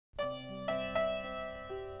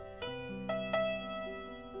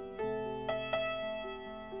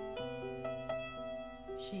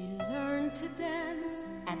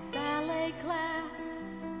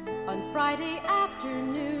Friday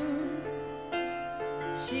afternoons,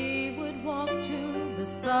 she would walk to the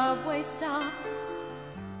subway stop,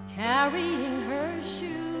 carrying her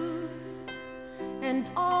shoes, and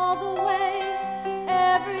all the way,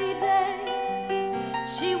 every day,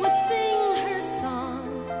 she would sing her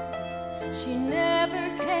song. She never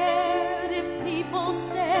cared if people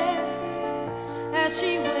stared as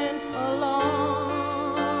she went along.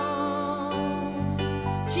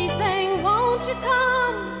 She sang, "Won't you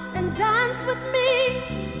come and dance with me,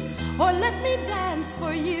 or let me dance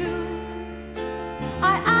for you?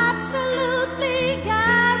 I absolutely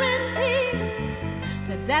guarantee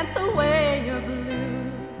to dance away your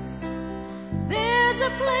blues. There's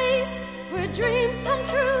a place where dreams come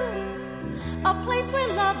true, a place where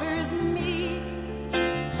lovers meet,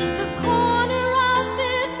 the corner of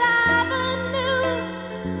Fifth Avenue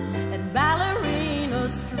and Ballerina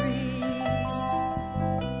Street."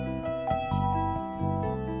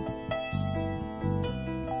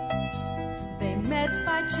 They met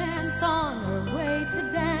by chance on her way to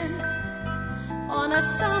dance on a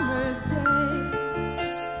summer's day.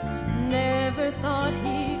 Never thought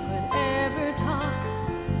he could ever talk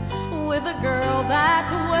with a girl that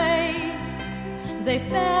way. They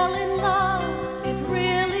fell in love, it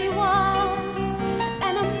really was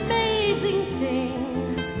an amazing thing,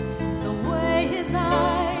 the way his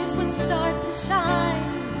eyes would start to shine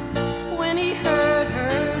when he heard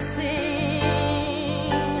her sing.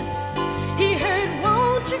 He heard,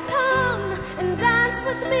 "Won't you come and dance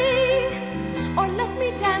with me, or let me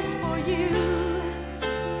dance for you?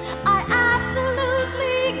 I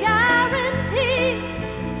absolutely guarantee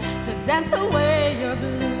to dance away your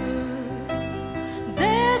blues.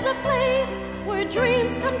 There's a place where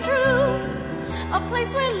dreams come true, a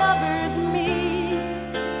place where lovers meet,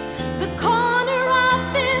 the corner of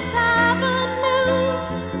Fifth Avenue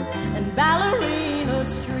and Ballerina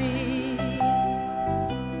Street."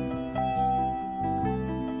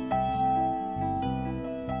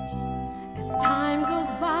 As time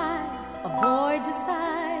goes by, a boy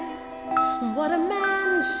decides what a man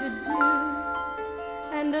should do,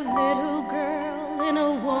 and a little girl in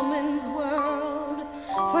a woman's world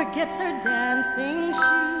forgets her dancing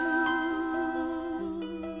shoes.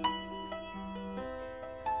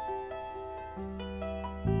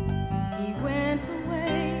 He went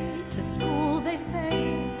away to school, they say.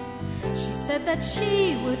 She said that she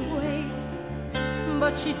would wait,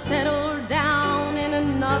 but she settled down in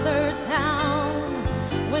another town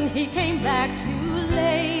when he came back too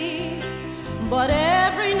late. But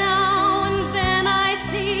every now and then I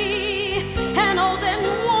see an old and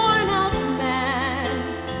worn out man,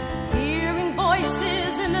 hearing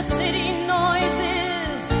voices in the city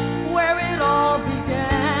noises where it all began.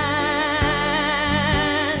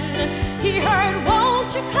 He heard, "Won't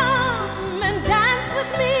you come and dance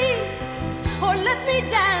with me, or let me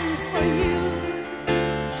dance for you?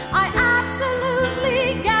 I absolutely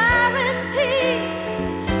guarantee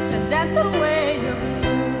to dance away your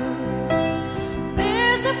blues.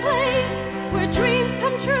 There's a place where dreams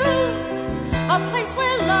come true, a place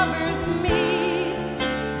where lovers meet,